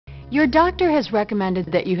Your doctor has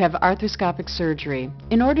recommended that you have arthroscopic surgery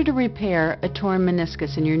in order to repair a torn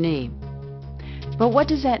meniscus in your knee. But what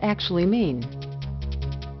does that actually mean?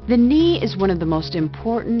 The knee is one of the most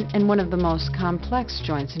important and one of the most complex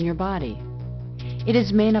joints in your body. It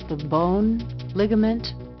is made up of bone,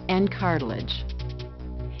 ligament, and cartilage.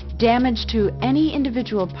 Damage to any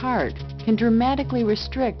individual part can dramatically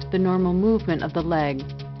restrict the normal movement of the leg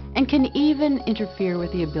and can even interfere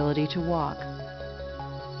with the ability to walk.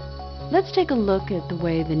 Let's take a look at the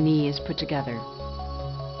way the knee is put together.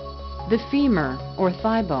 The femur, or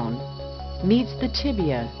thigh bone, meets the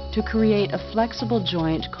tibia to create a flexible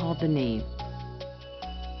joint called the knee.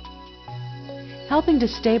 Helping to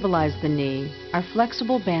stabilize the knee are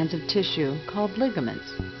flexible bands of tissue called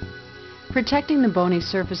ligaments. Protecting the bony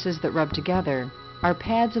surfaces that rub together are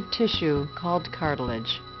pads of tissue called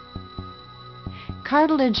cartilage.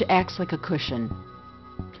 Cartilage acts like a cushion.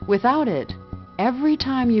 Without it, every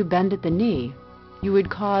time you bend at the knee, you would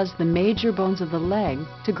cause the major bones of the leg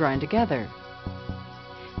to grind together.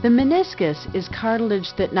 The meniscus is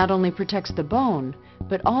cartilage that not only protects the bone,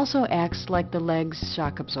 but also acts like the leg's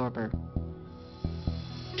shock absorber.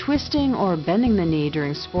 Twisting or bending the knee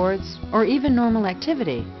during sports or even normal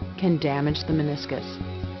activity can damage the meniscus.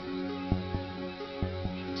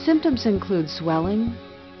 Symptoms include swelling,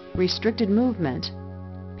 restricted movement,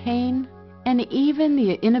 pain, and even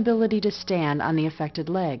the inability to stand on the affected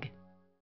leg.